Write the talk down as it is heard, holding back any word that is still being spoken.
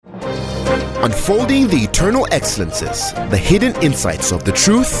unfolding the eternal excellences, the hidden insights of the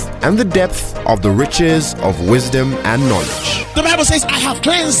truth, and the depth of the riches of wisdom and knowledge. The Bible says, I have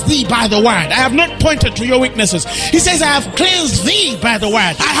cleansed thee by the word. I have not pointed to your weaknesses. He says, I have cleansed thee by the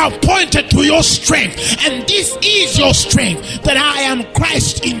word. I have pointed to your strength. And this is your strength, that I am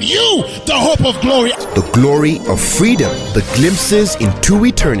Christ in you, the hope of glory. The glory of freedom, the glimpses into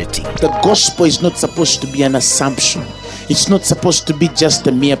eternity. The gospel is not supposed to be an assumption. It's not supposed to be just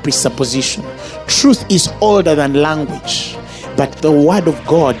a mere presupposition. Truth is older than language, but the word of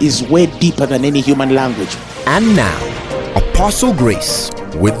God is way deeper than any human language. And now, Apostle Grace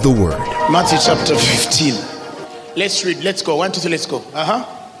with the word. Matthew chapter 15. Let's read. Let's go. 1, 2, 3, let's go.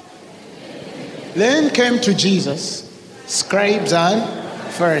 Then came to Jesus scribes and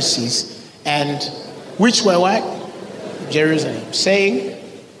Pharisees, and which were what? Jerusalem, saying,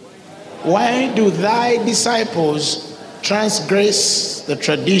 why do thy disciples transgress the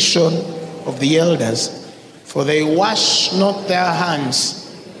tradition of the elders? For they wash not their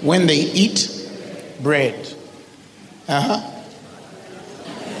hands when they eat bread.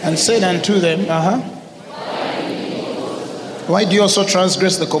 And said unto them, why do you also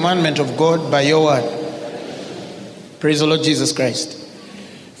transgress the commandment of God by your word? Praise the Lord Jesus Christ.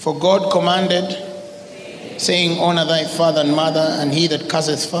 For God commanded, saying, honor thy father and mother, and he that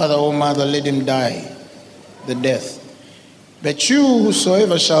curseth father or mother, let him die the death. But you,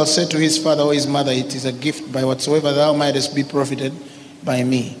 whosoever shall say to his father or his mother, it is a gift by whatsoever thou mightest be profited by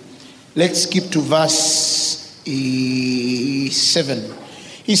me. Let's skip to verse 7.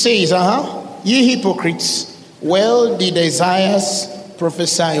 He says, ye hypocrites, well did Isaiah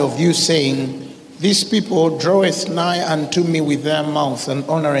prophesy of you, saying, this people draweth nigh unto me with their mouth, and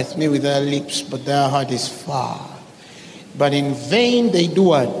honoreth me with their lips, but their heart is far. But in vain they do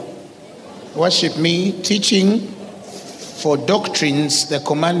what? Worship me, teaching for doctrines the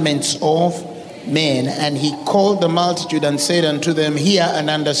commandments of men. And he called the multitude and said unto them, hear and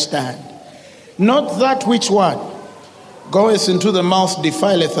understand. Not that which what? Goeth into the mouth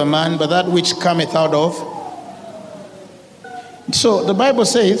defileth a man, but that which cometh out of. So the Bible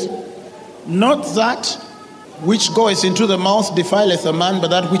says, not that which goeth into the mouth defileth a man, but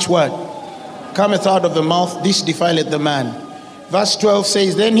that which what? Cometh out of the mouth, this defileth the man. Verse 12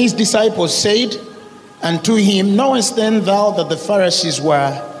 says, then his disciples said unto him, knowest then thou that the Pharisees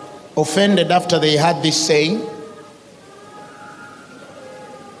were offended after they had this saying?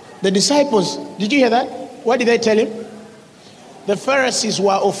 The disciples, did you hear that? What did they tell him? The Pharisees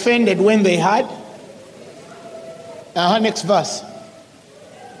were offended when they had. Next verse.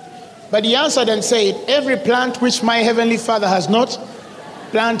 But he answered and said, every plant which my heavenly Father has not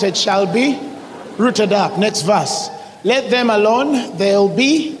planted shall be rooted up. Next verse. Let them alone, they'll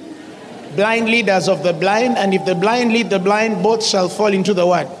be blind leaders of the blind, and if the blind lead the blind, both shall fall into the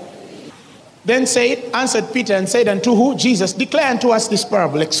what? Then answered Peter and said unto who? Jesus, declare unto us this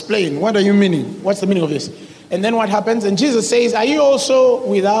parable. Explain. What are you meaning? What's the meaning of this? And then what happens? And Jesus says, are you also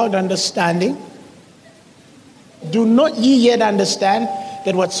without understanding? Do not ye yet understand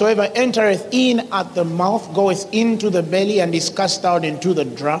that whatsoever entereth in at the mouth goeth into the belly and is cast out into the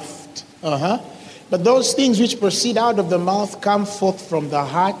draught? But those things which proceed out of the mouth come forth from the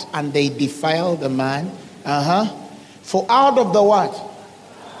heart, and they defile the man. For out of the what?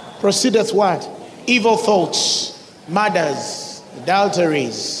 Proceedeth what? Evil thoughts, murders,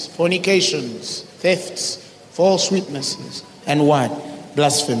 adulteries, fornications, thefts, false witnesses, and what?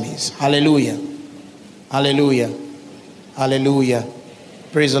 Blasphemies. Hallelujah. Hallelujah. Hallelujah.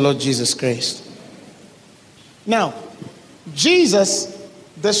 Praise the Lord Jesus Christ. Now, Jesus,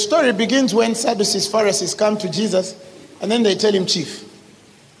 the story begins when Sadducees, Pharisees come to Jesus, and then they tell him, Chief,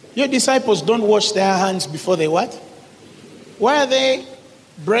 your disciples don't wash their hands before they what? Why are they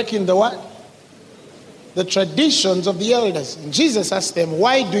breaking the what? The traditions of the elders. And Jesus asked them,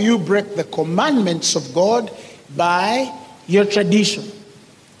 why do you break the commandments of God by your tradition?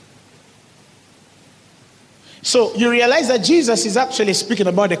 So you realize that Jesus is actually speaking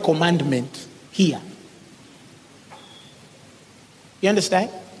about a commandment here. You understand?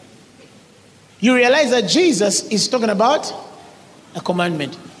 You realize that Jesus is talking about a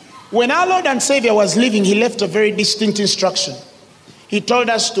commandment. When our Lord and Savior was living, he left a very distinct instruction. He told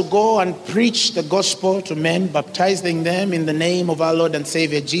us to go and preach the gospel to men, baptizing them in the name of our Lord and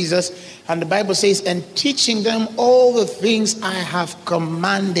Savior Jesus. And the Bible says, and teaching them all the things I have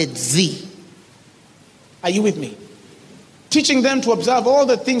commanded thee. Are you with me? Teaching them to observe all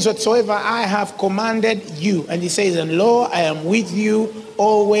the things whatsoever I have commanded you. And he says, and lo, I am with you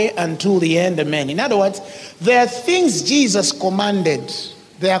always until the end. Amen. In other words, there are things Jesus commanded.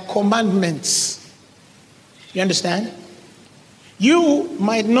 They are commandments. You understand? You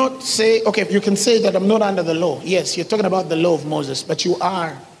might not say, okay, you can say that I'm not under the law. Yes, you're talking about the law of Moses, but you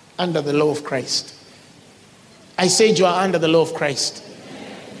are under the law of Christ. I said you are under the law of Christ.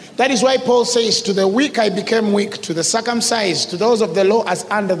 That is why Paul says, to the weak I became weak, to the circumcised, to those of the law as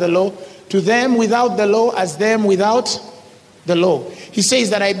under the law, to them without the law as them without the law. He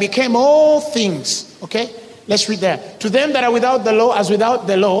says that I became all things. Okay, let's read there. To them that are without the law as without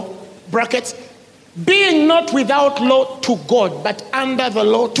the law, brackets, being not without law to God, but under the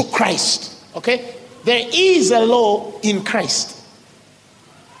law to Christ. Okay, there is a law in Christ.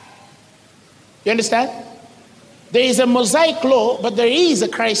 You understand? There is a Mosaic law, but there is a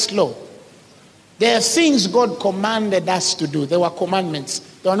Christ law. There are things God commanded us to do. There were commandments.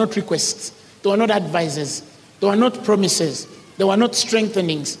 There were not requests. There were not advices. There were not promises. There were not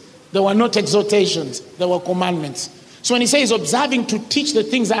strengthenings. There were not exhortations. There were commandments. So when he says, observing to teach the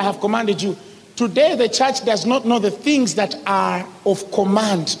things I have commanded you, today the church does not know the things that are of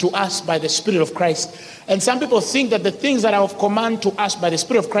command to us by the Spirit of Christ. And some people think that the things that are of command to us by the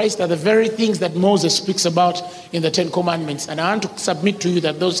Spirit of Christ are the very things that Moses speaks about in the 10 Commandments. And I want to submit to you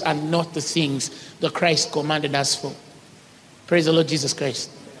that those are not the things that Christ commanded us for. Praise the Lord Jesus Christ.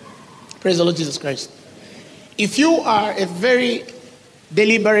 Praise the Lord Jesus Christ. If you are a very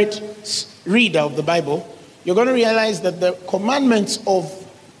deliberate reader of the Bible, you're going to realize that the commandments of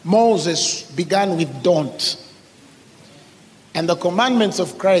Moses began with don't. And the commandments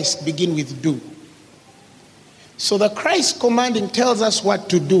of Christ begin with do. So the Christ commanding tells us what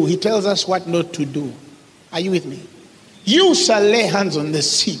to do. He tells us what not to do. Are you with me? You shall lay hands on the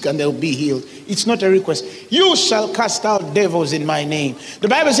sick and they'll be healed. It's not a request. You shall cast out devils in my name. The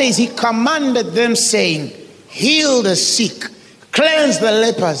Bible says he commanded them saying, heal the sick, cleanse the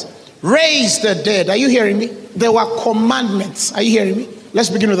lepers, raise the dead. Are you hearing me? There were commandments. Are you hearing me? Let's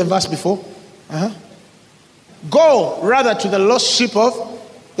begin with the verse before. Go rather to the lost sheep of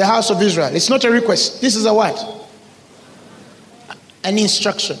the house of Israel. It's not a request. This is a what? An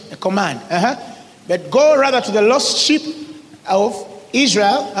instruction, a command. But go rather to the lost sheep of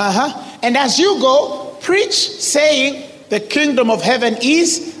Israel. And as you go, preach, saying, the kingdom of heaven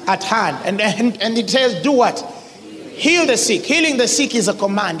is at hand. And it says, do what? Heal the sick. Healing the sick is a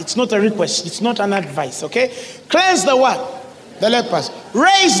command. It's not a request. It's not an advice. Okay? Cleanse the what? The lepers.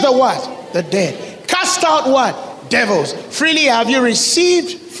 Raise the what? The dead. Cast out what? Devils. Freely have you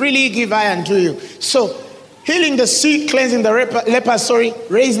received, freely give I unto you. So, healing the sick, cleansing the lepers,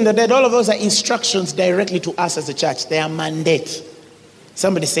 raising the dead, all of those are instructions directly to us as a church. They are mandate.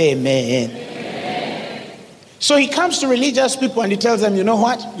 Somebody say amen. Amen. So he comes to religious people and he tells them, you know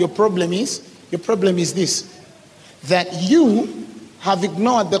what? Your problem is this. That you have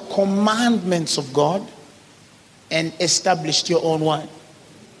ignored the commandments of God and established your own one.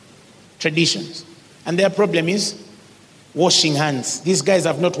 Traditions. And their problem is washing hands. These guys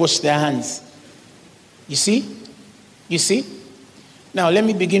have not washed their hands. You see? You see? Now let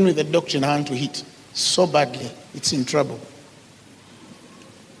me begin with the doctrine I want to hit so badly. It's in trouble.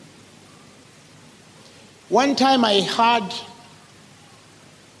 One time I heard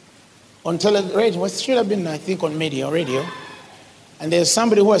on television, what should have been, I think, on radio, and there's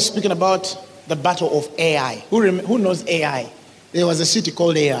somebody who was speaking about the battle of AI. Who knows AI? There was a city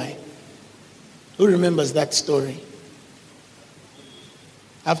called AI. Who remembers that story?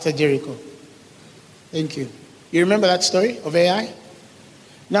 After Jericho. Thank you. You remember that story of AI?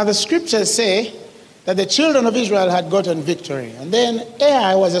 Now the scriptures say that the children of Israel had gotten victory. And then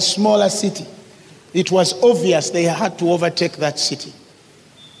Ai was a smaller city. It was obvious they had to overtake that city.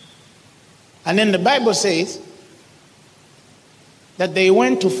 And then the Bible says that they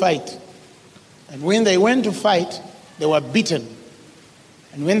went to fight. And when they went to fight, they were beaten.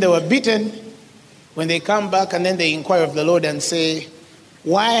 And when they were beaten, when they come back and then they inquire of the Lord and say,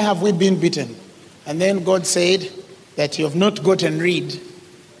 why have we been beaten? And then God said that you have not gotten rid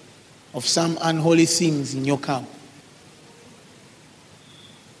of some unholy things in your camp.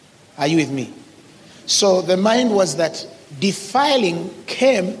 Are you with me? So the mind was that defiling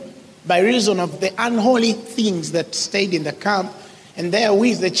came by reason of the unholy things that stayed in the camp, and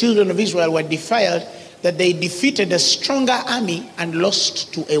therewith the children of Israel were defiled, that they defeated a stronger army and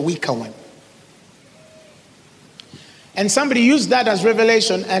lost to a weaker one. And somebody used that as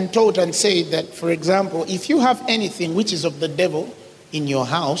revelation and taught and said that, for example, if you have anything which is of the devil in your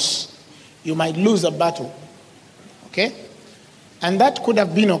house, you might lose a battle. Okay? And that could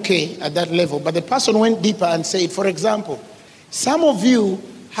have been okay at that level. But the person went deeper and said, for example, some of you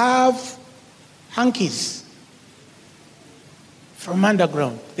have hankies from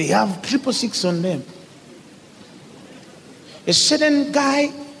underground. They have 666 on them. A certain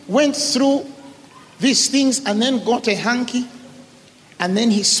guy went through these things and then got a hanky And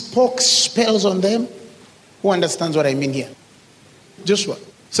then he spoke spells on them. Who understands what I mean here? Joshua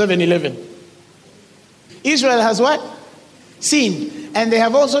 7:11. Israel has what? Sinned. And they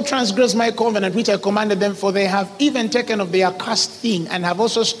have also transgressed my covenant, which I commanded them, for they have even taken of their accursed thing, and have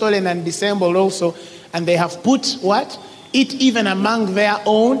also stolen and dissembled also. And they have put what? It even among their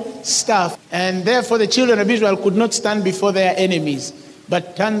own stuff. And therefore the children of Israel could not stand before their enemies,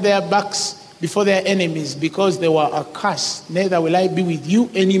 but turned their backs before their enemies, because they were accursed. Neither will I be with you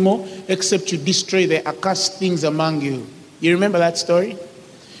anymore, except you destroy the accursed things among you. You remember that story?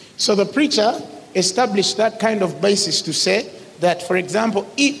 So the preacher established that kind of basis to say that, for example,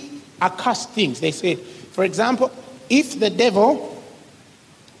 if accursed things, they say, for example, if the devil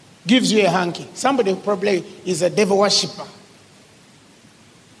gives you a hanky, somebody probably is a devil worshipper,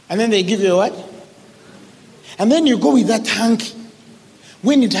 and then they give you a what? And then you go with that hanky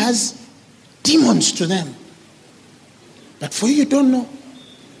when it has demons to them. But for you don't know.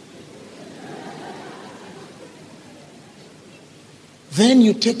 Then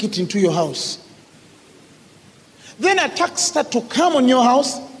you take it into your house. Then attacks start to come on your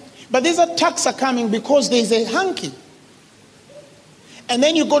house. But these attacks are coming because there's a hanky. And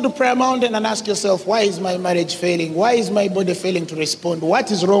then you go to Prayer Mountain and ask yourself, why is my marriage failing? Why is my body failing to respond?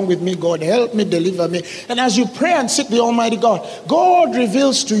 What is wrong with me, God? Help me, deliver me. And as you pray and seek the Almighty God, God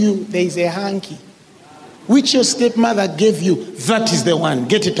reveals to you there is a hanky which your stepmother gave you. That is the one.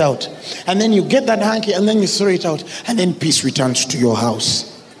 Get it out. And then you get that hanky and then you throw it out. And then peace returns to your house.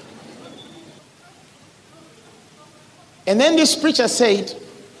 And then this preacher said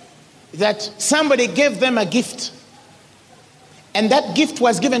that somebody gave them a gift. And that gift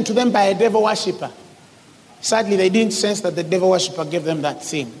was given to them by a devil worshipper. Sadly, they didn't sense that the devil worshipper gave them that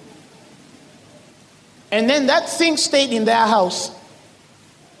thing. And then that thing stayed in their house.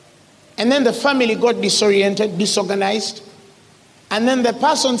 And then the family got disoriented, disorganized. And then the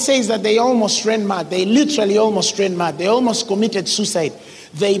person says that they almost ran mad. They literally almost ran mad. They almost committed suicide.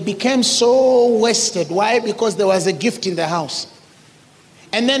 They became so wasted. Why? Because there was a gift in the house.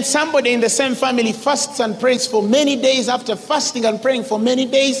 And then somebody in the same family fasts and prays for many days. After fasting and praying for many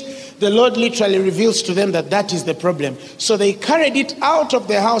days, the Lord literally reveals to them that that is the problem. So they carried it out of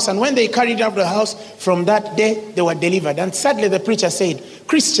the house. And when they carried it out of the house, from that day, they were delivered. And sadly, the preacher said,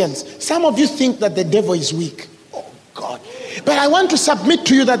 Christians, some of you think that the devil is weak. Oh, God. But I want to submit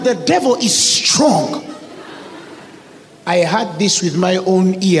to you that the devil is strong. I heard this with my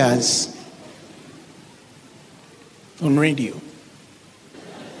own ears on radio.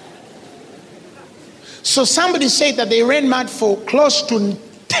 So somebody said that they ran mad for close to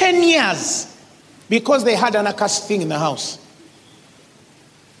 10 years because they had an accursed thing in the house.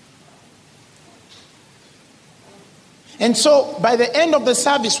 And so by the end of the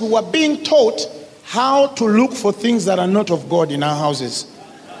service, we were being taught how to look for things that are not of God in our houses.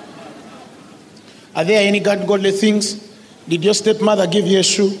 Are there any godly things? Did your stepmother give you a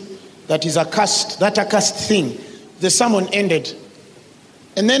shoe that is accursed, that accursed thing? The sermon ended.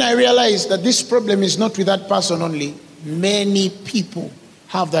 And then I realized that this problem is not with that person only. Many people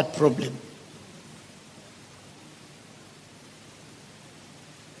have that problem.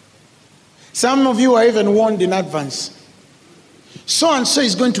 Some of you are even warned in advance. So and so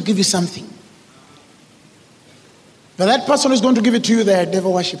is going to give you something. But that person who is going to give it to you, they are a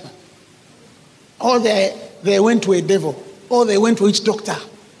devil worshipper. Or they went to a devil. Or they went to each doctor.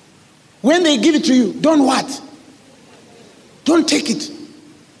 When they give it to you, don't what? Don't take it.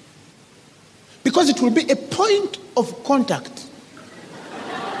 Because it will be a point of contact.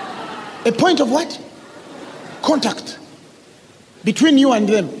 A point of what? Contact. Between you and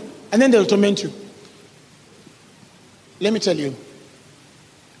them. And then they'll torment you. Let me tell you.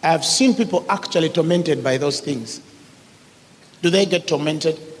 I have seen people actually tormented by those things. Do they get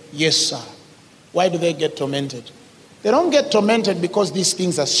tormented? Yes, sir. Why do they get tormented? They don't get tormented because these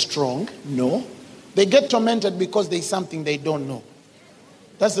things are strong. No. They get tormented because there's something they don't know.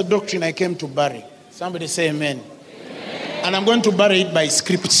 That's the doctrine I came to bury. Somebody say amen. Amen. And I'm going to bury it by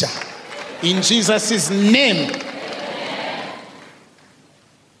scripture. In Jesus' name. Amen.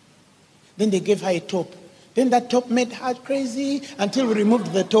 Then they gave her a top. Then that top made her crazy until we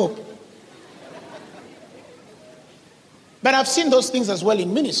removed the top. But I've seen those things as well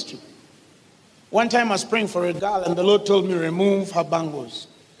in ministry. One time I was praying for a girl and the Lord told me remove her bangles.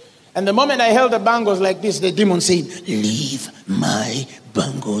 And the moment I held the bangles like this, the demon said, leave my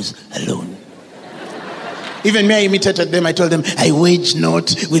bangles alone. Even me, I imitated them. I told them, I wage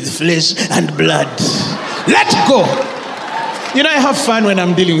not with flesh and blood. Let go. You know, I have fun when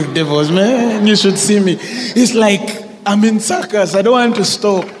I'm dealing with devils, man. You should see me. It's like I'm in circus. I don't want to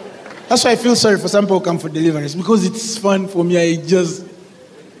stop. That's why I feel sorry for some people who come for deliverance. Because it's fun for me. I just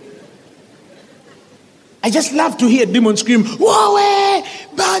I just love to hear demons scream, "Woe,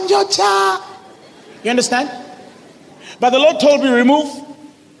 banjo cha." You understand? But the Lord told me, remove.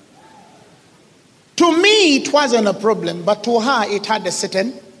 To me, it wasn't a problem, but to her, it had a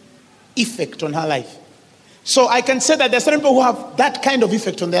certain effect on her life. So I can say that there are certain people who have that kind of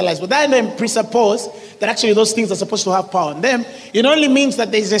effect on their lives, but that doesn't presuppose that actually those things are supposed to have power on them. It only means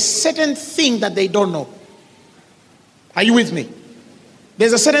that there's a certain thing that they don't know. Are you with me?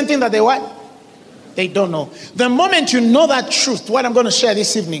 There's a certain thing that they what? They don't know. The moment you know that truth, what I'm going to share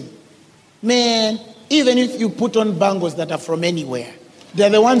this evening, man, even if you put on bangles that are from anywhere, they're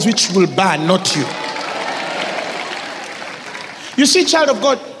the ones which will burn, not you. You see, child of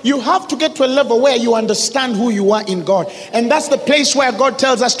God, you have to get to a level where you understand who you are in God. And that's the place where God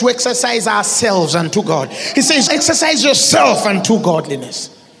tells us to exercise ourselves unto God. He says, exercise yourself unto godliness.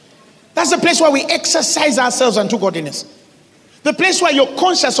 That's the place where we exercise ourselves unto godliness. The place where you're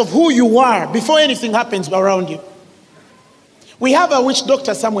conscious of who you are before anything happens around you. We have a witch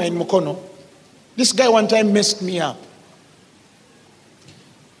doctor somewhere in Mukono. This guy one time messed me up.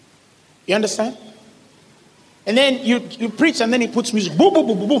 You understand? And then you preach and then he puts music. Boom, boom,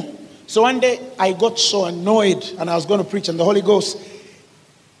 boom, boom, boom. So one day I got so annoyed and I was going to preach and the Holy Ghost,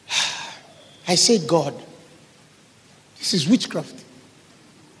 I said, God, this is witchcraft.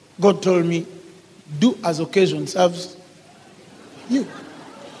 God told me, do as occasion serves you.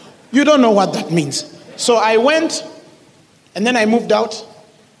 You don't know what that means. So I went and then I moved out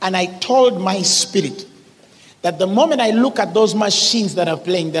and I told my spirit that the moment I look at those machines that are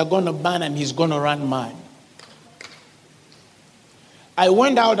playing, they're going to burn and he's going to run mad. I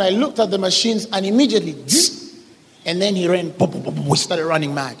went out, I looked at the machines, and immediately, and then he ran, we started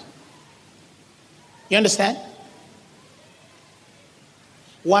running mad. You understand?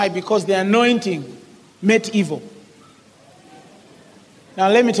 Why? Because the anointing met evil. Now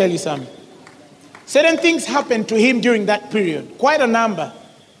let me tell you something. Certain things happened to him during that period, quite a number.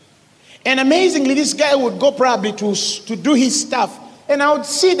 And amazingly, this guy would go probably to do his stuff, and I would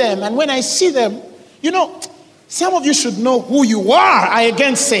see them, and when I see them, you know, some of you should know who you are, I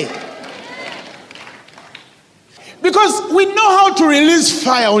again say. Because we know how to release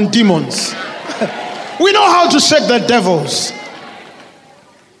fire on demons. We know how to shake the devils.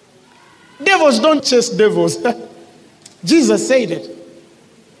 Devils don't chase devils. Jesus said it.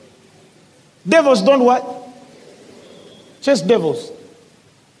 Devils don't what? Chase devils.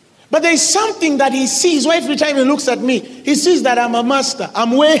 But there is something that he sees where every time he looks at me, he sees that I'm a master.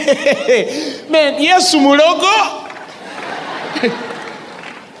 I'm way, man, yes, Mulogo.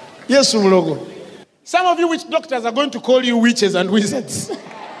 Yes, Mulogo. Some of you witch doctors are going to call you witches and wizards.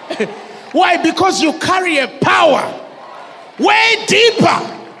 Why? Because you carry a power way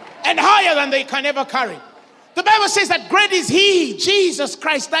deeper and higher than they can ever carry. The Bible says that great is he, Jesus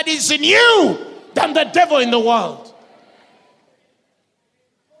Christ, that is in you than the devil in the world.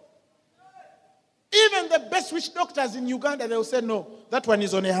 Even the best witch doctors in Uganda, they'll say, no, that one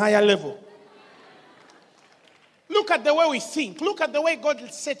is on a higher level. Look at the way we think. Look at the way God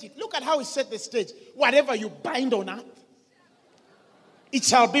set it. Look at how he set the stage. Whatever you bind on earth, it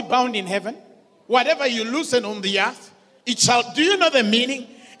shall be bound in heaven. Whatever you loosen on the earth, it shall. Do you know the meaning?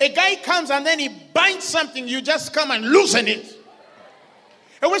 A guy comes and then he binds something, you just come and loosen it.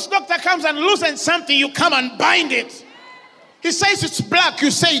 A witch doctor comes and loosens something, you come and bind it. He says it's black,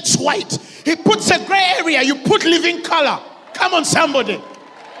 you say it's white. He puts a gray area, you put living color. Come on, somebody.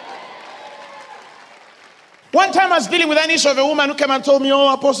 One time I was dealing with an issue of a woman who came and told me,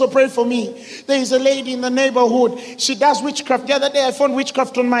 oh, Apostle, pray for me. There is a lady in the neighborhood. She does witchcraft. The other day I found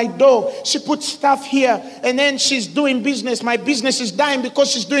witchcraft on my door. She puts stuff here and then she's doing business. My business is dying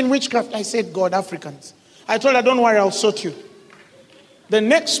because she's doing witchcraft. I said, God, Africans. I told her, don't worry, I'll sort you. The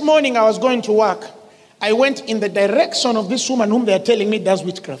next morning I was going to work. I went in the direction of this woman whom they are telling me does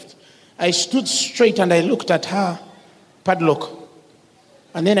witchcraft. I stood straight and I looked at her padlock.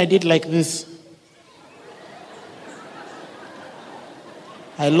 And then I did like this.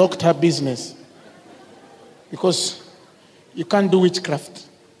 I locked her business. Because you can't do witchcraft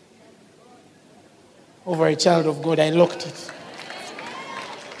over a child of God. I locked it.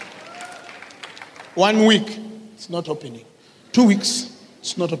 1 week, it's not opening. 2 weeks,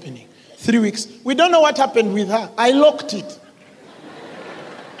 it's not opening. 3 weeks. We don't know what happened with her. I locked it.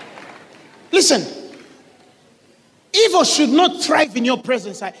 Listen. Evil should not thrive in your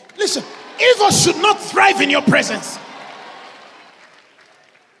presence. Listen. Evil should not thrive in your presence.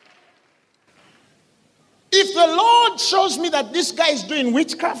 If the Lord shows me that this guy is doing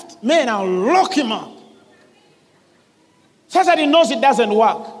witchcraft, man, I'll lock him up. So that he knows it doesn't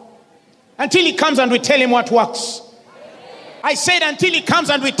work. Until he comes and we tell him what works. I said until he comes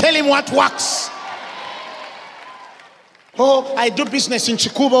and we tell him what works. Oh, I do business in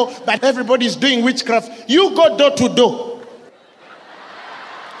Chikubo, but everybody's doing witchcraft. You go door to door.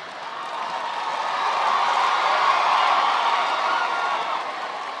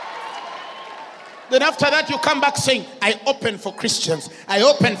 Then after that, you come back saying, I open for Christians. I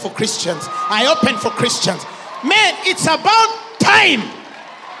open for Christians. I open for Christians. Man, it's about time.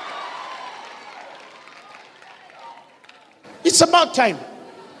 It's about time.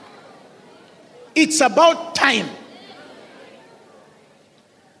 It's about time.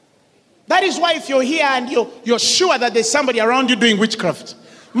 That is why if you're here and you're sure that there's somebody around you doing witchcraft,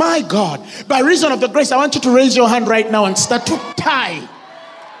 my God, by reason of the grace, I want you to raise your hand right now and start to tie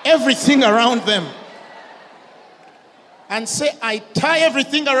everything around them. And say, I tie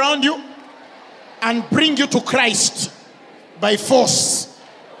everything around you and bring you to Christ by force.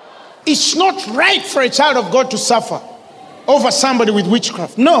 It's not right for a child of God to suffer over somebody with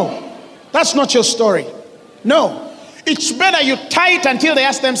witchcraft. No, that's not your story. No, it's better you tie it until they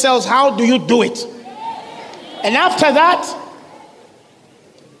ask themselves, how do you do it? And after that,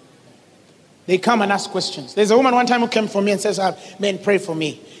 they come and ask questions. There's a woman one time who came for me and says, man, pray for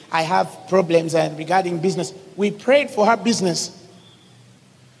me. I have problems regarding business. We prayed for her business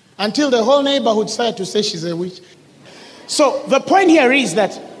until the whole neighborhood started to say she's a witch. So the point here is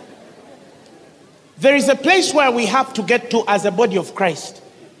that there is a place where we have to get to as a body of Christ,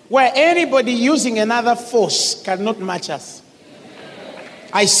 where anybody using another force cannot match us.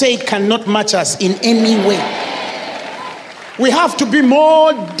 I say cannot match us in any way. We have to be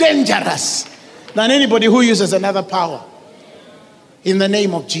more dangerous than anybody who uses another power. In the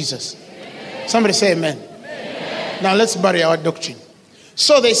name of Jesus. Somebody say amen. Amen. Now let's bury our doctrine.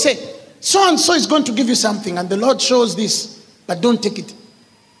 So they say, so and so is going to give you something, and the Lord shows this, but don't take it.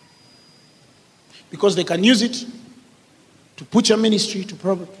 Because they can use it to put your ministry to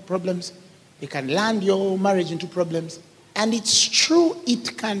problems. They can land your marriage into problems. And it's true,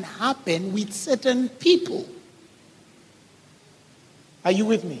 it can happen with certain people. Are you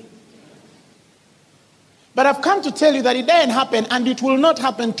with me? But I've come to tell you that it doesn't happen, and it will not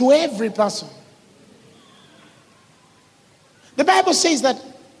happen to every person. The Bible says that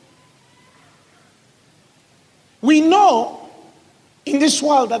we know in this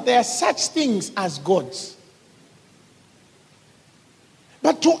world that there are such things as gods.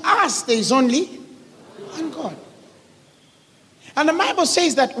 But to us, there is only one God. And the Bible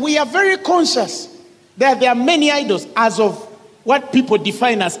says that we are very conscious that there are many idols as of what people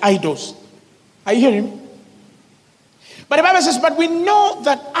define as idols. Are you hearing me? But the Bible says, but we know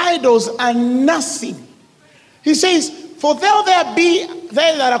that idols are nothing. He says, for though there be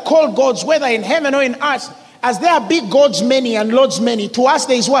they that are called gods, whether in heaven or in earth, as there be gods many and lords many, to us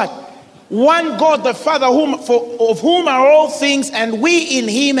there is what? One God, the Father, of whom are all things, and we in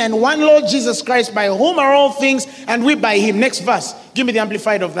him, and one Lord Jesus Christ, by whom are all things, and we by him. Next verse. Give me the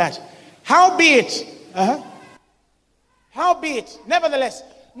amplified of that. Howbeit, nevertheless,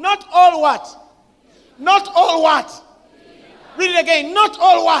 not all what? Not all what? Read it again. Not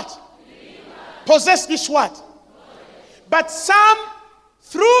all what? Possess this what? But some,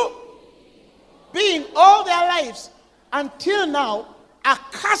 through being all their lives until now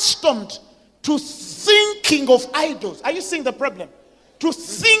accustomed to thinking of idols. Are you seeing the problem? To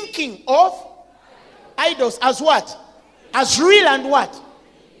thinking of idols as what? As real and what?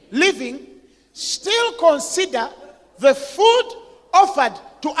 Living. Still consider the food offered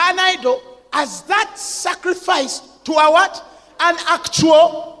to an idol as that sacrifice to a what? An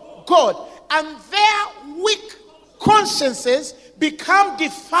actual God. And their weak consciences become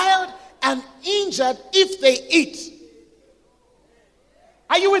defiled and injured if they eat.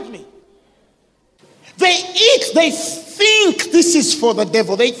 Are you with me? They eat, they think this is for the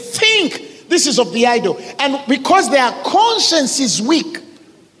devil. They think this is of the idol. And because their conscience is weak,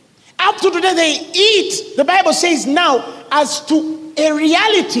 up to today they eat, the Bible says now, as to a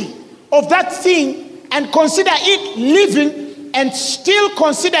reality of that thing, and consider it living, and still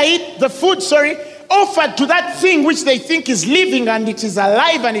consider it the food, offered to that thing which they think is living, and it is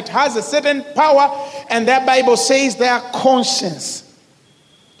alive, and it has a certain power, and that Bible says their conscience.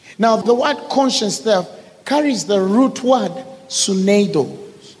 Now the word conscience there carries the root word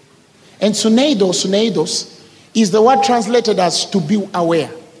suneidos. And suneidos is the word translated as to be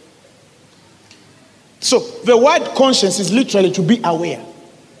aware. So the word conscience is literally to be aware.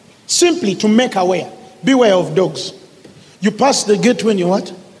 Simply to make aware. Beware of dogs. You pass the gate when you what?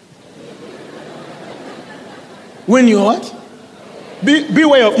 When you what?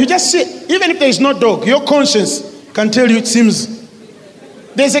 Beware of. You just say, even if there is no dog, your conscience can tell you it seems.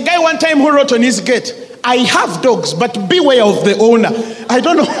 There's a guy one time who wrote on his gate, I have dogs, but beware of the owner. I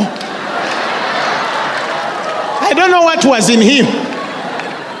don't know. I I don't know what was in him.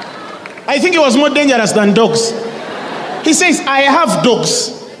 I think it was more dangerous than dogs. He says, I have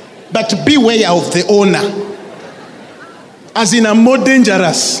dogs, but beware of the owner. As in, I'm more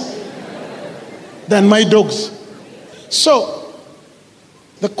dangerous than my dogs. So,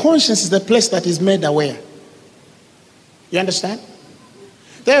 the conscience is the place that is made aware. You understand?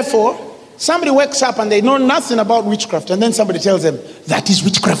 Therefore, somebody wakes up and they know nothing about witchcraft, and then somebody tells them, that is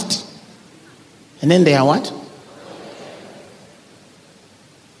witchcraft. And then they are what?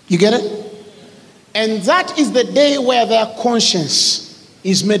 You get it? And that is the day where their conscience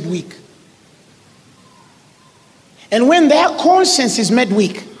is made weak. And when their conscience is made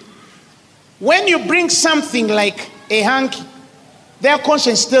weak, when you bring something like a hanky, their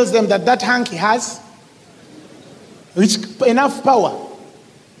conscience tells them that that hanky has enough power.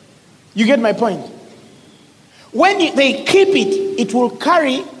 You get my point? When they keep it, it will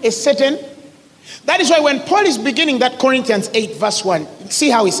carry a certain... That is why when Paul is beginning that Corinthians 8 verse 1, see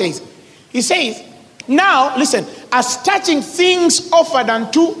how he says. He says, now, listen, as touching things offered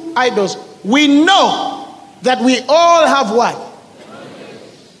unto idols, we know that we all have what?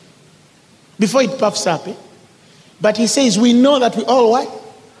 Before it puffs up. But he says, we know that we all what?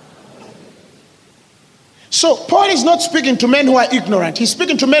 So, Paul is not speaking to men who are ignorant. He's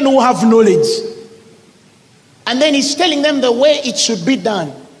speaking to men who have knowledge. And then he's telling them the way it should be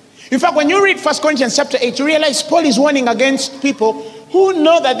done. In fact, when you read 1 Corinthians chapter 8, you realize Paul is warning against people who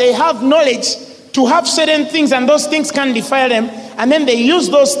know that they have knowledge to have certain things and those things can defile them. And then they use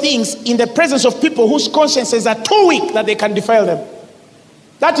those things in the presence of people whose consciences are too weak that they can defile them.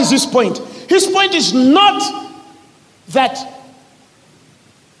 That is his point. His point is not that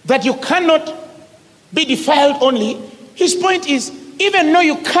you cannot be defiled only. His point is, even though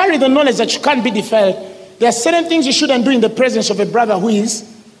you carry the knowledge that you can't be defiled, there are certain things you shouldn't do in the presence of a brother who is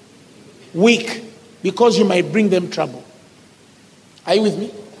weak, because you might bring them trouble. Are you with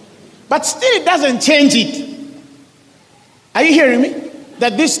me? But still it doesn't change it. Are you hearing me?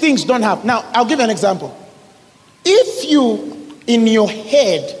 That these things don't happen. Now, I'll give you an example. If you, in your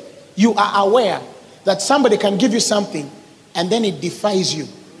head, you are aware that somebody can give you something and then it defies you,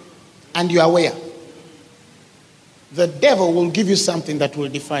 and you are aware, the devil will give you something that will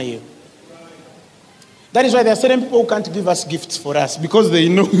defy you. That is why there are certain people who can't give us gifts for us, because they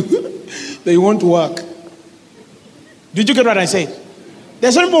know they won't work. Did you get what I said? There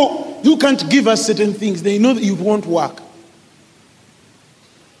are certain people who can't give us certain things. They know that you won't work.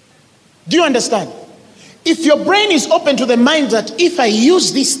 Do you understand? If your brain is open to the mind that if I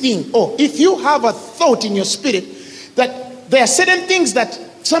use this thing, or if you have a thought in your spirit that there are certain things that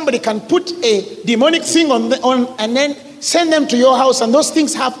somebody can put a demonic thing on and then send them to your house, and those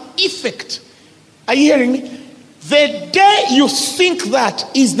things have effect. Are you hearing me? The day you think that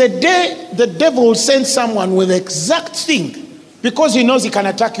is the day the devil will send someone with the exact thing, because he knows he can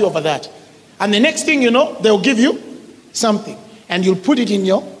attack you over that. And the next thing you know, they'll give you something, and you'll put it in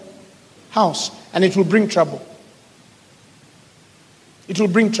your house, and it will bring trouble. It will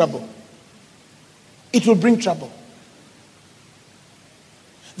bring trouble. It will bring trouble.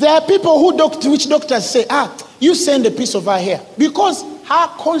 There are people which doctors say, you send a piece of her hair, because her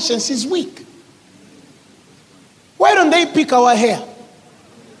conscience is weak. Why don't they pick our hair?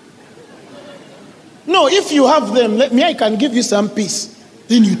 No, if you have them, let me, I can give you some piece.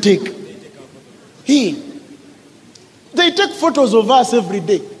 Then you take. They take photos of us every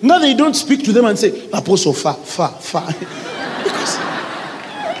day. Now they don't speak to them and say, Apostle, far. Because,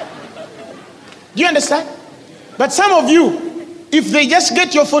 do you understand? But some of you, if they just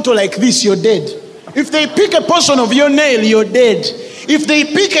get your photo like this, you're dead. If they pick a portion of your nail, you're dead. If they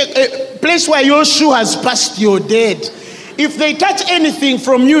pick a place where your shoe has passed, you're dead. If they touch anything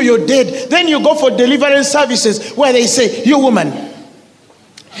from you, you're dead. Then you go for deliverance services where they say, you woman,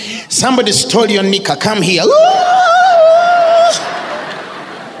 somebody stole your knicker, come here.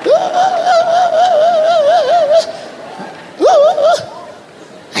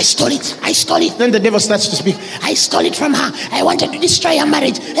 I stole it. Then the devil starts to speak. I stole it from her. I wanted to destroy her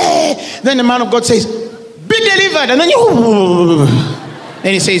marriage. Then the man of God says, be delivered. And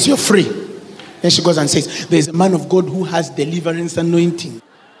then he says, you're free. Then she goes and says, there's a man of God who has deliverance anointing.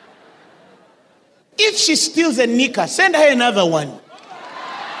 If she steals a knicker, send her another one.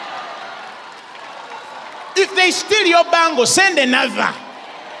 If they steal your bangle, send another.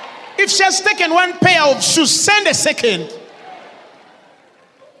 If she has taken one pair of shoes, send a second.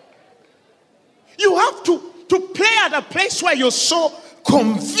 You have to play at a place where you're so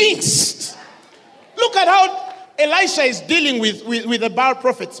convinced. Look at how Elisha is dealing with the Baal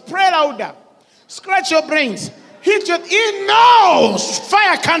prophets. Pray louder. Scratch your brains. He knows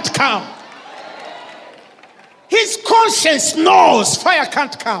fire can't come. His conscience knows fire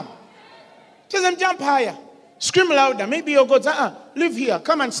can't come. Tell them, jump higher. Scream louder. Maybe your God's, live here.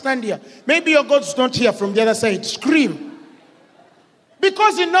 Come and stand here. Maybe your God's not here from the other side. Scream.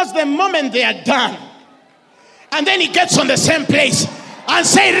 Because he knows the moment they are done. And then he gets on the same place and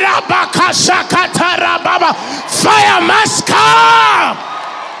say, Rabaka Shakata Rababa, fire must come.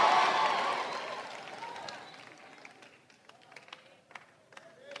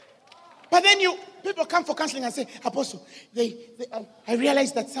 But then people come for counseling and say, Apostle, I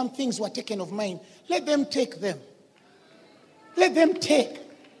realized that some things were taken of mine. Let them take them. Let them take.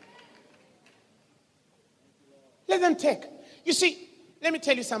 Let them take. You see, let me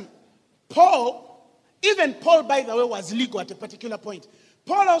tell you something. Even Paul, by the way, was legal at a particular point.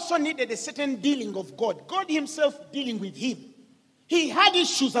 Paul also needed a certain dealing of God. God himself dealing with him. He had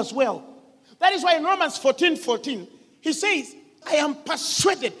issues as well. That is why in Romans 14:14, he says, I am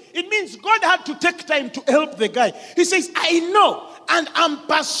persuaded. It means God had to take time to help the guy. He says, I know and I'm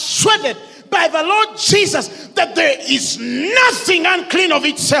persuaded by the Lord Jesus that there is nothing unclean of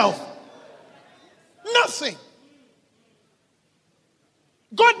itself. Nothing.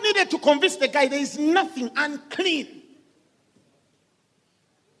 God needed to convince the guy there is nothing unclean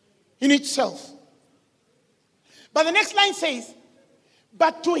in itself. But the next line says,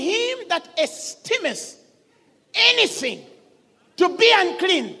 but to him that esteemeth anything to be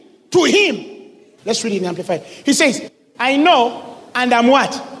unclean, to him. Let's read it in the Amplified. He says, I know and I'm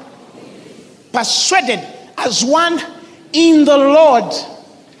what? Persuaded as one in the Lord.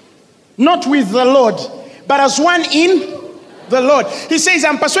 Not with the Lord, but as one in the Lord. He says,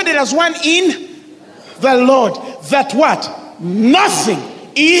 I'm persuaded as one in the Lord that what? Nothing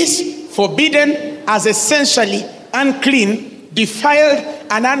is forbidden as essentially unclean, defiled,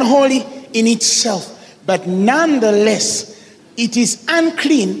 and unholy in itself. But nonetheless, it is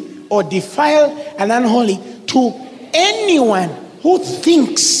unclean or defiled and unholy to anyone who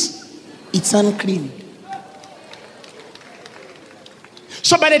thinks it's unclean.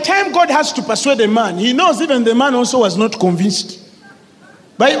 So by the time God has to persuade a man, he knows even the man also was not convinced.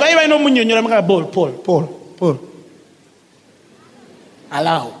 Paul.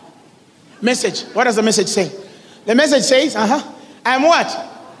 Allow. Message. What does the message say? The message says, I'm what?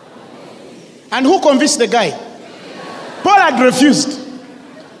 And who convinced the guy? Paul had refused.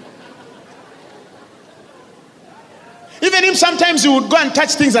 Even him, sometimes he would go and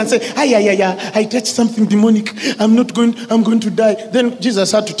touch things and say, I touched something demonic. I'm going to die. Then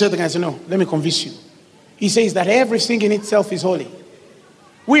Jesus had to tell the guy, no, let me convince you. He says that everything in itself is holy.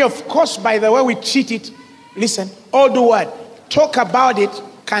 We, of course, by the way we treat it, listen, or do what? Talk about it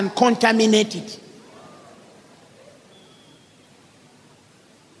can contaminate it.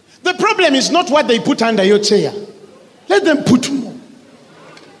 The problem is not what they put under your chair. Let them put more.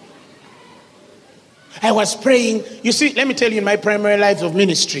 I was praying. You see, let me tell you, in my primary lives of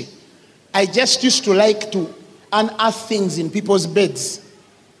ministry, I just used to like to unearth things in people's beds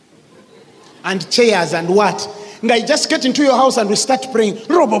and chairs and what. And I just get into your house and we start praying.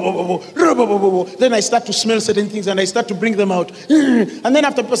 Then I start to smell certain things and I start to bring them out. And then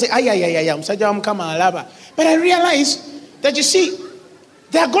after people say, but I realized that, you see,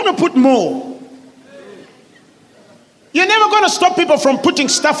 they're going to put more. You're never going to stop people from putting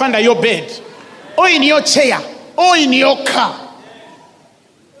stuff under your bed, or in your chair, or in your car.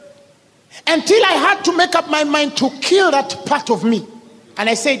 Until I had to make up my mind to kill that part of me. And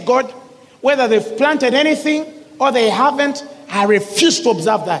I said, God, whether they've planted anything or they haven't, I refuse to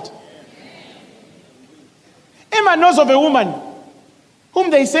observe that. Emma knows of a woman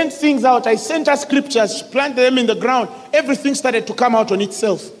whom they sent things out. I sent her scriptures, planted them in the ground. Everything started to come out on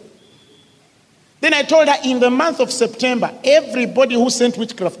itself. Then I told her, in the month of September, everybody who sent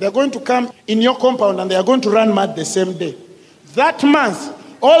witchcraft, they're going to come in your compound and they are going to run mad the same day. That month,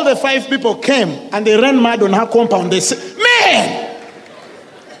 all the 5 people came and they ran mad on her compound. They said, man!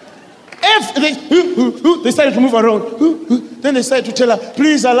 They started to move around. Then they started to tell her,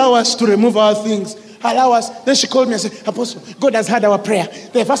 please allow us to remove our things. Allow us. Then she called me and said, Apostle, God has heard our prayer.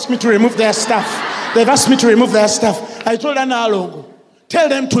 They've asked me to remove their stuff. I told her, no, tell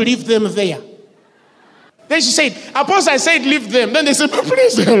them to leave them there. Then she said, Apostle, I said leave them. Then they said,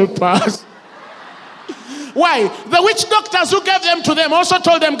 please help us. Why? The witch doctors who gave them to them also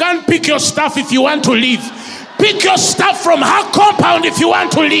told them, go and pick your stuff if you want to leave. Pick your stuff from her compound if you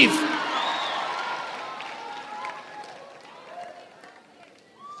want to leave.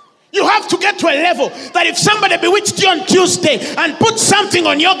 You have to get to a level that if somebody bewitched you on Tuesday and put something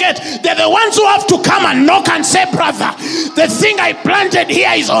on your gate, they're the ones who have to come and knock and say, brother, the thing I planted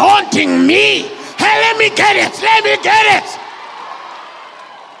here is haunting me. Hey, let me get it.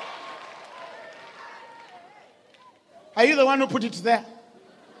 Are you the one who put it there?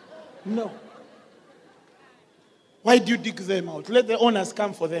 No. Why do you dig them out? Let the owners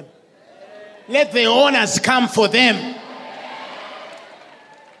come for them. Let the owners come for them.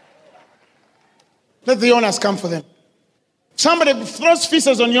 Let the owners come for them. Somebody throws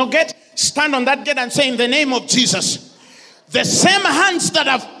feces on your gate, stand on that gate and say, in the name of Jesus, the same hands that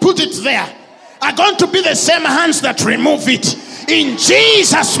have put it there are going to be the same hands that remove it. In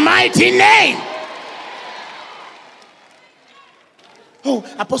Jesus' mighty name. Oh,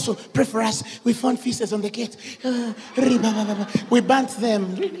 Apostle, pray for us. We found feces on the gate. We burnt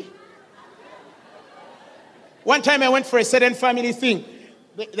them. Really? One time I went for a certain family thing.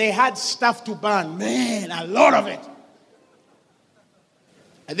 They had stuff to burn. Man, a lot of it.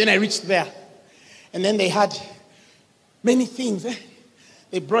 And then I reached there. And then they had many things.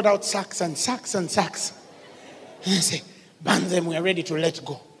 They brought out sacks and sacks and sacks. And I said, burn them, we are ready to let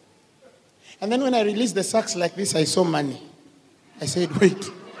go. And then when I released the sacks like this, I saw money. I said,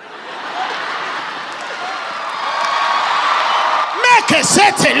 wait.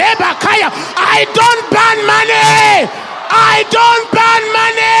 I don't burn money. I don't burn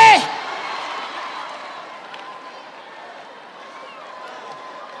money.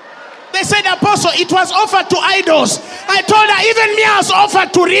 They said, Apostle, it was offered to idols. I told her, even me, I was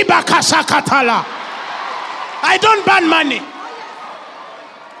offered to Riba Kasakatala. I don't burn money.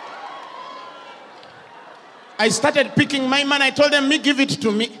 I started picking my man. I told them, me, give it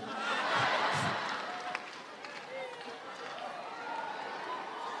to me.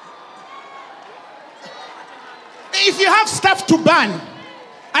 If you have stuff to burn,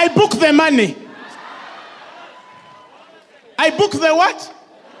 I book the money. I book the what?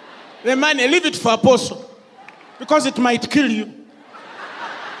 The money. Leave it for Apostle. Because it might kill you.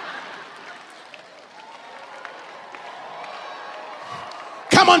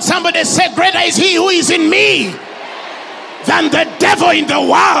 Come on, somebody say, greater is he who is in me than the devil in the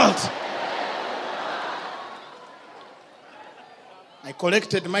world. I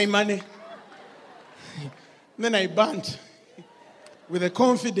collected my money. Then I burnt with a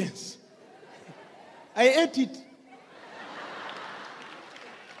confidence. I ate it.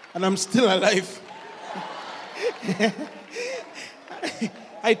 And I'm still alive.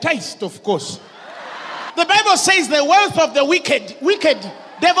 I tithed, of course. The Bible says the wealth of the wicked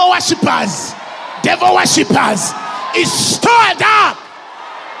devil worshippers is stored up.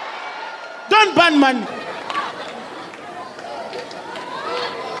 Don't burn money.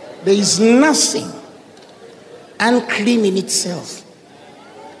 There is nothing unclean in itself,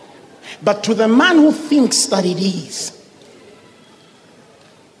 but to the man who thinks that it is,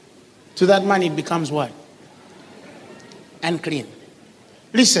 to that man it becomes what? Unclean.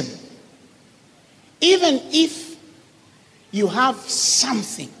 Listen, even if you have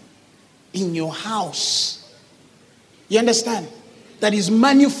something in your house, you understand, that is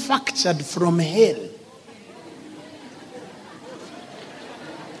manufactured from hell,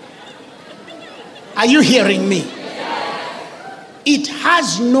 are you hearing me? It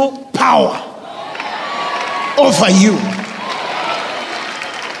has no power over you.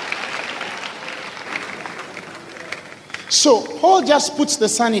 So Paul just puts the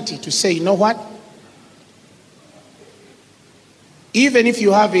sanity to say, you know what? Even if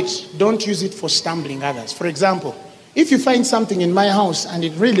you have it, don't use it for stumbling others. For example, if you find something in my house and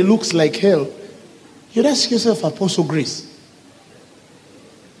it really looks like hell, you'd ask yourself, Apostle Grace.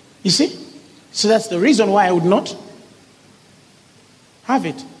 You see? So that's the reason why I would not have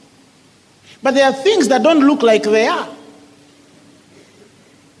it. But there are things that don't look like they are.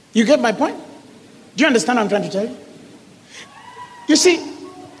 You get my point? Do you understand what I'm trying to tell you? You see,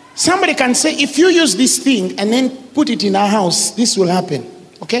 somebody can say, if you use this thing and then put it in our house, this will happen.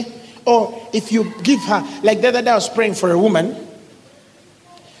 Okay? Or if you give her, like the other day I was praying for a woman.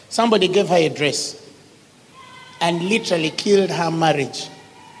 Somebody gave her a dress and literally killed her marriage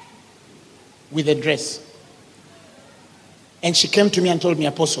with a dress. And she came to me and told me,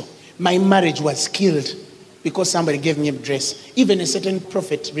 Apostle, my marriage was killed because somebody gave me a dress. Even a certain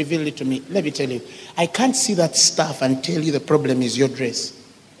prophet revealed it to me. Let me tell you, I can't see that stuff and tell you the problem is your dress.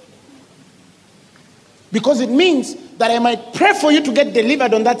 Because it means that I might pray for you to get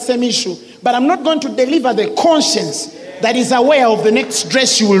delivered on that same issue, but I'm not going to deliver the conscience that is aware of the next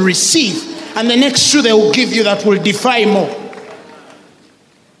dress you will receive and the next shoe they will give you that will defy more.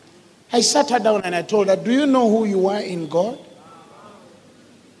 I sat her down and I told her, do you know who you are in God?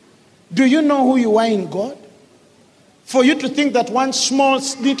 Do you know who you are in God? For you to think that one small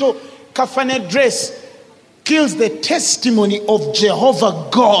little kafane dress kills the testimony of Jehovah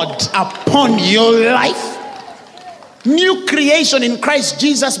God upon your life? New creation in Christ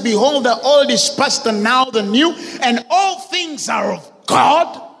Jesus. Behold, the old is past and now the new, and all things are of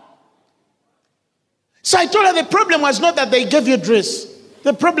God. So I told her the problem was not that they gave you dress.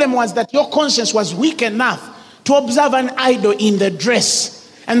 The problem was that your conscience was weak enough to observe an idol in the dress.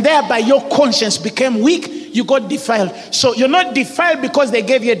 And thereby your conscience became weak. You got defiled. So you're not defiled because they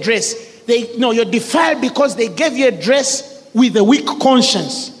gave you a dress. You're defiled because they gave you a dress with a weak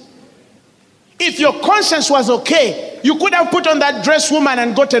conscience. If your conscience was okay, you could have put on that dress, woman,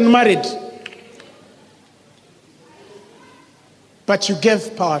 and gotten married. But you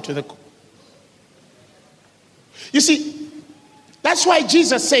gave power to the... You see, that's why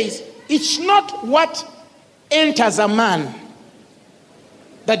Jesus says, it's not what enters a man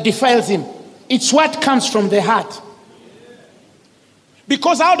that defiles him. It's what comes from the heart.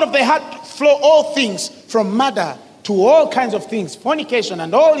 Because out of the heart flow all things, from murder to all kinds of things, fornication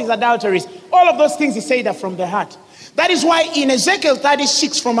and all these adulteries. All of those things, he said, are from the heart. That is why in Ezekiel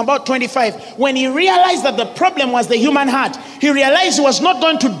 36 from about 25, when he realized that the problem was the human heart, he realized he was not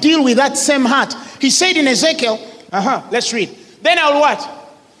going to deal with that same heart. He said in Ezekiel, let's read. Then I'll what?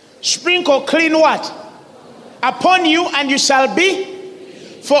 Sprinkle clean what? Upon you, and you shall be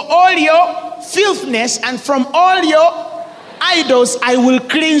for all your filthiness, and from all your idols I will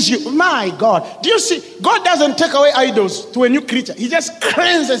cleanse you. My God. Do you see? God doesn't take away idols to a new creature. He just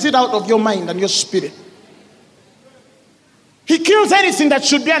cleanses it out of your mind and your spirit. He kills anything that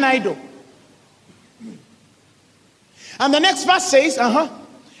should be an idol. And the next verse says, a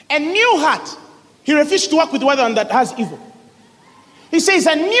new heart. He refused to work with one that has evil. He says,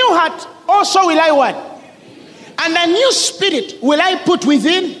 a new heart also will I what? And a new spirit will I put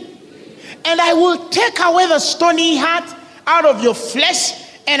within. And I will take away the stony heart out of your flesh,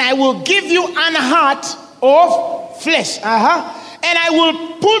 and I will give you an heart of flesh. And I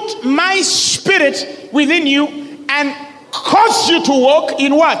will put my spirit within you and cause you to walk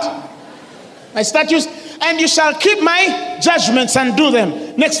in what? My statutes. And you shall keep my judgments and do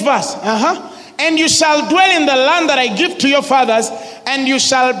them. Next verse. And you shall dwell in the land that I give to your fathers, and you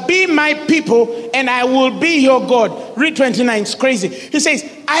shall be my people, and I will be your God. Read 29, it's crazy. He says,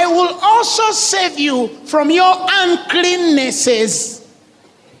 I will also save you from your uncleannesses.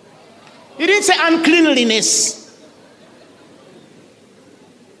 He didn't say uncleanliness.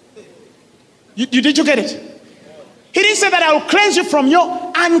 Did you get it? He didn't say that I will cleanse you from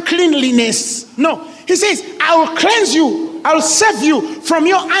your uncleanliness. No. He says, I will cleanse you. I will save you from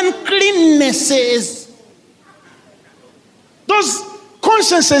your uncleannesses. Those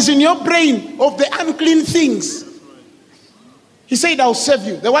consciences in your brain of the unclean things. He said, I will save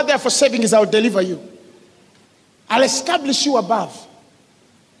you. The word there for saving is I will deliver you. I'll establish you above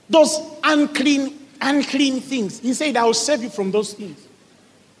those unclean things. He said, I will save you from those things.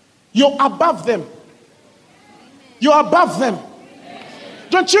 You're above them. You're above them.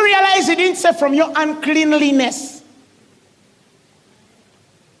 Don't you realize he didn't say from your uncleanliness?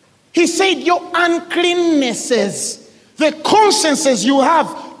 He said your uncleannesses, the consciences you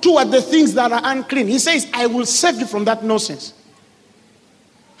have toward the things that are unclean. He says, I will save you from that nonsense.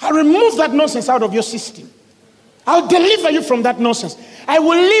 I'll remove that nonsense out of your system. I'll deliver you from that nonsense. I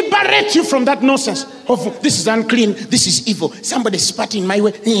will liberate you from that nonsense of this is unclean, this is evil. Somebody spat in my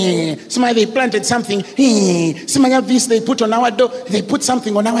way. Somebody they planted something. Somebody of this they put on our door. They put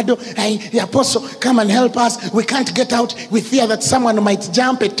something on our door. The apostle, come and help us. We can't get out. We fear that someone might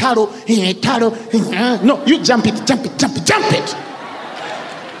jump a taro. No, you jump it.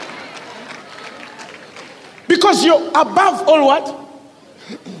 Because you're above all what?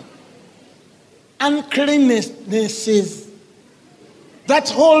 Uncleannesses. That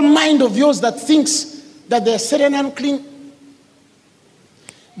whole mind of yours that thinks that they're certain unclean.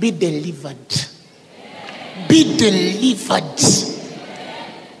 Be delivered. Be delivered.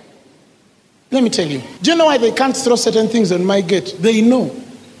 Let me tell you. Do you know why they can't throw certain things on my gate? They know.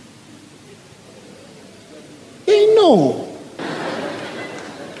 They know.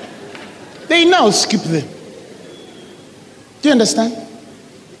 They now skip them. Do you understand?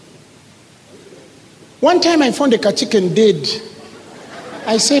 One time I found a chicken dead.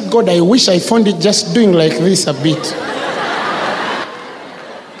 I said, God, I wish I found it just doing like this a bit.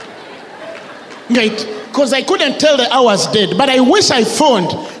 Right? Because I couldn't tell the hours dead. But I wish I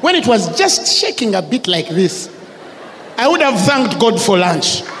found when it was just shaking a bit like this. I would have thanked God for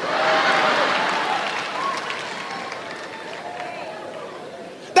lunch.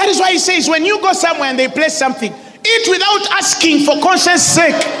 That is why he says, when you go somewhere and they place something, eat without asking for conscience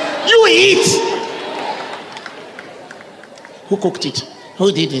sake. You eat. Who cooked it? Who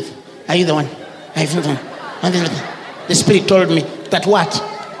did it? Are you the one? The Spirit told me that what?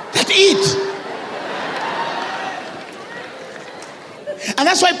 That eat. And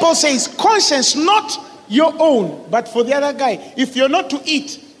that's why Paul says, conscience not your own, but for the other guy. If you're not to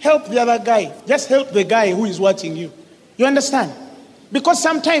eat, help the other guy. Just help the guy who is watching you. You understand? Because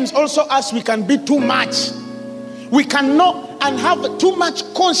sometimes also us, we can be too much. We cannot and have too much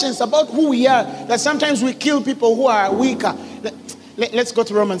conscience about who we are, that sometimes we kill people who are weaker. Let's go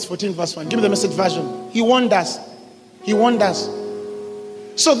to Romans 14 verse 1. Give me the Message version. He warned us. He warned us.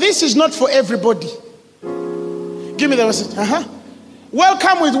 So this is not for everybody. Give me the Message.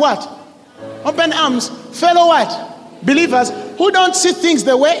 Welcome with what? Open arms. Fellow what? Believers who don't see things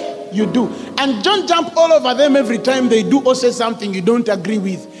the way you do. And don't jump all over them every time they do or say something you don't agree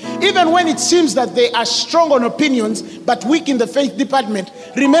with. Even when it seems that they are strong on opinions but weak in the faith department,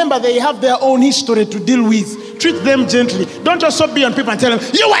 remember they have their own history to deal with. Treat them gently. Don't just be on people and tell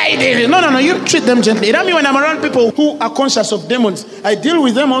them, you are idiot. No, you treat them gently. You know me, when I'm around people who are conscious of demons, I deal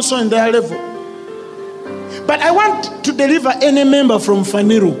with them also in their level. But I want to deliver any member from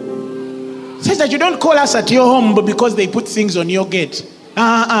Faniru. Says that you don't call us at your home but because they put things on your gate.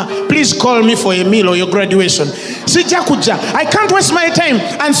 Please call me for a meal or your graduation. I can't waste my time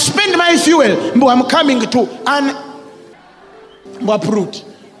and spend my fuel. I'm coming to an uproot.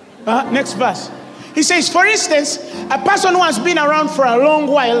 Next verse. He says, for instance, a person who has been around for a long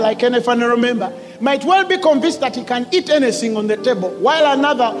while, like an Faniru member, might well be convinced that he can eat anything on the table, while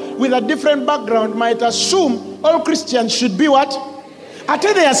another with a different background might assume all Christians should be what? I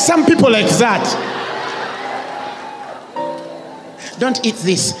tell you, there are some people like that. Don't eat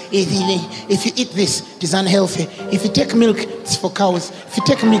this. If you eat this, it is unhealthy. If you take milk, it's for cows. If you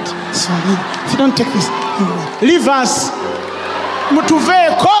take meat, it's for meat. If you don't take this, leave us.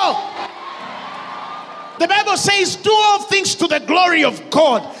 The Bible says, do all things to the glory of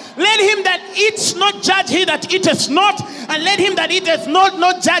God. Let him that eats not judge he that eateth not, and let him that eateth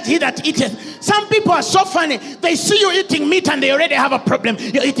not judge he that eateth. Some people are so funny. They see you eating meat and they already have a problem.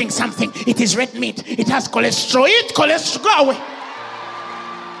 You're eating something. It is red meat. It has cholesterol. Eat cholesterol. Go away.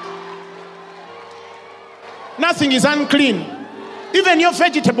 Nothing is unclean. Even your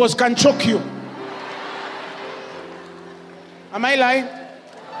vegetables can choke you. Am I lying?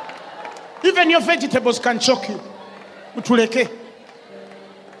 Even your vegetables can choke you. Utuleke.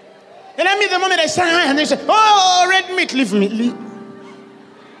 And I mean, the moment I stand and they say, oh, red meat, leave me.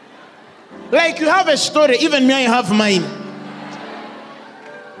 Like you have a story, even me, I have mine.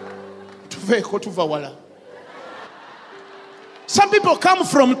 Some people come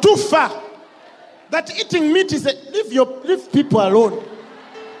from too far. That eating meat is leave people alone.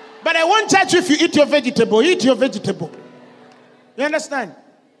 But I won't judge you if you eat your vegetable. Eat your vegetable. You understand?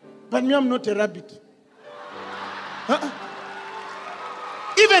 But me, I'm not a rabbit.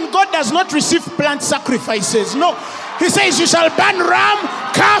 Even God does not receive plant sacrifices. No. He says you shall burn ram,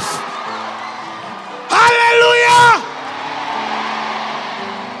 calf. Hallelujah!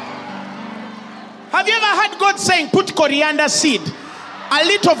 Have you ever heard God saying, put coriander seed, a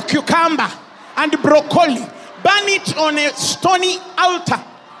little of cucumber, and broccoli, burn it on a stony altar?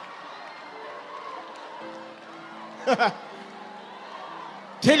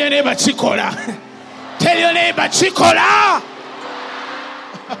 Tell your neighbor, Chikola. Tell your neighbor, Chikola.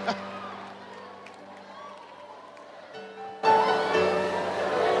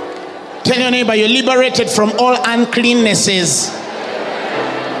 Tell your neighbor, you're liberated from all uncleannesses.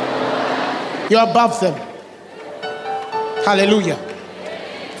 You're above them. Hallelujah.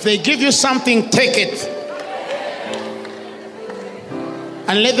 If they give you something, take it.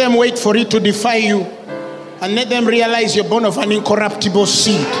 And let them wait for it to defy you. And let them realize you're born of an incorruptible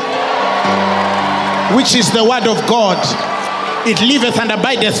seed, which is the word of God. It liveth and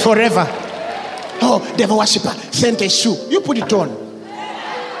abideth forever. Oh, devil worshipper sent a shoe. You put it on.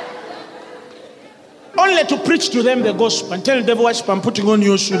 Only to preach to them the gospel and tell the devil worshipper, I'm putting on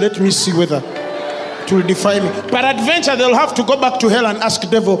your shoe. Let me see whether it will defy me. But adventure, they'll have to go back to hell and ask the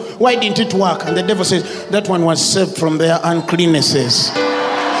devil, why didn't it work? And the devil says, that one was saved from their uncleannesses.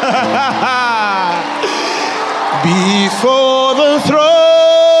 Before the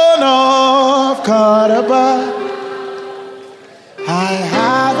throne of God above, I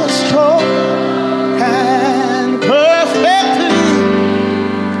have a strong and perfectly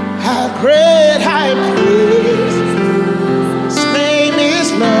a great high priest. His name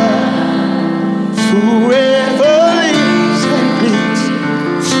is love, whoever lives and bleeds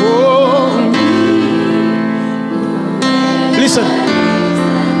for me. Listen,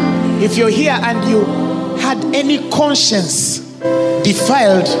 if you're here and you had any conscience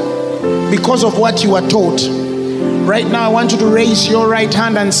defiled because of what you were taught, right now I want you to raise your right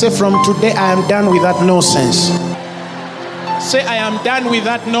hand and say, from today I am done with that nonsense. Say, I am done with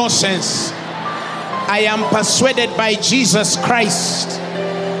that nonsense. I am persuaded by Jesus Christ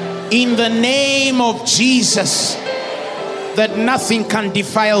in the name of Jesus, that nothing can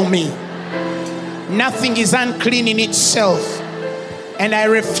defile me. Nothing is unclean in itself, and I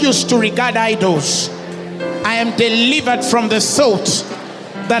refuse to regard idols. I am delivered from the thought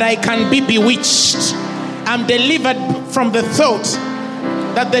that I can be bewitched. I'm delivered from the thought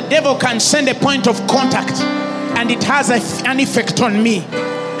that the devil can send a point of contact and it has an effect on me.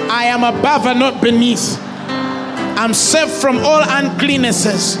 I am above and not beneath. I'm saved from all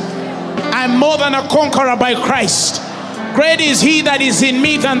uncleannesses. I'm more than a conqueror by Christ. Great is he that is in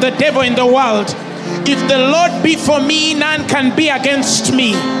me than the devil in the world. If the Lord be for me, none can be against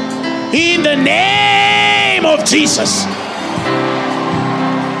me. In the name of Jesus.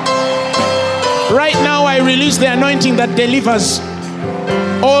 Right now I release the anointing that delivers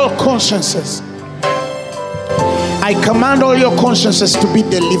all consciences. I command all your consciences to be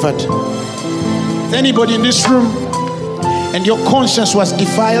delivered. Is anybody in this room and your conscience was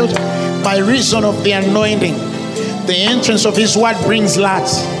defiled by reason of the anointing? The entrance of his word brings light.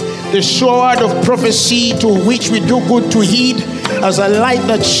 The sure word of prophecy, to which we do good to heed, as a light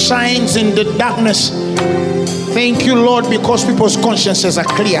that shines in the darkness. Thank you, Lord, because people's consciences are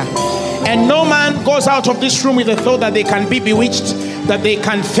clear. And no man goes out of this room with the thought that they can be bewitched, that they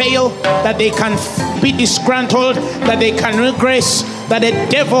can fail, that they can be disgruntled, that they can regress, that a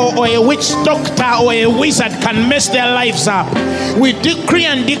devil or a witch doctor or a wizard can mess their lives up. We decree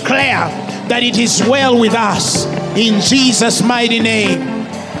and declare that it is well with us in Jesus' mighty name.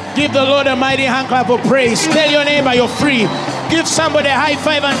 Give the Lord a mighty hand clap of praise. Tell your neighbor you're free. Give somebody a high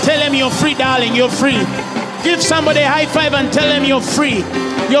five and tell them you're free, darling. You're free. Give somebody a high five and tell them you're free.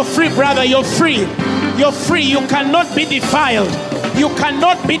 You're free, brother. You're free. You're free. You cannot be defiled. You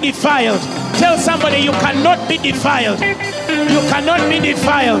cannot be defiled. Tell somebody you cannot be defiled. You cannot be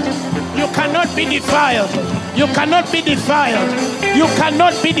defiled. You cannot be defiled. You cannot be defiled. You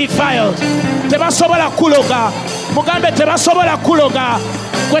cannot be defiled. Tebasobola kuloga. Mugambe tebasobola kuloga.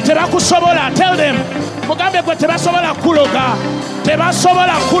 Kwe tebakusobola. Tell them. Mugambe kwe tebasobola kuloga.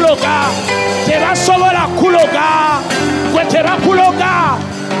 Tebasobola kuloga. Tebasobola kuloga. Kwe tebakuloga.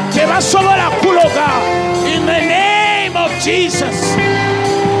 Tebasobola kuloga. In the name of Jesus.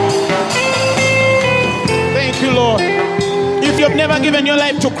 Thank you, Lord. If you've never given your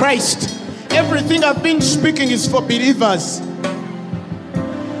life to Christ, everything I've been speaking is for believers.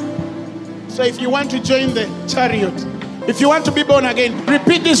 So if you want to join the chariot, if you want to be born again,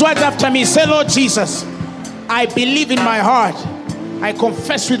 repeat these words after me. Say, Lord Jesus, I believe in my heart, I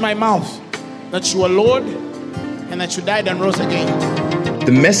confess with my mouth that you are Lord and that you died and rose again.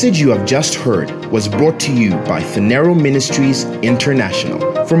 The message you have just heard was brought to you by Phaneroo Ministries International.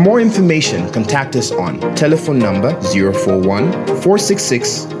 For more information, contact us on telephone number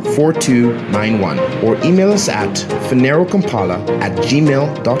 041-466-4291 or email us at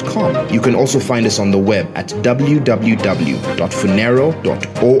phanerokampala@gmail.com. You can also find us on the web at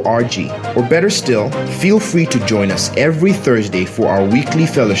www.phaneroo.org. Or better still, feel free to join us every Thursday for our weekly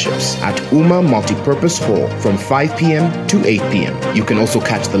fellowships at Uma Multipurpose Hall from 5 p.m. to 8 p.m. You can also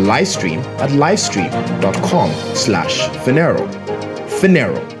catch the live stream at livestream.com/Phaneroo.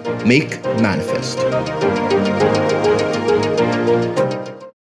 Phaneroo, make manifest.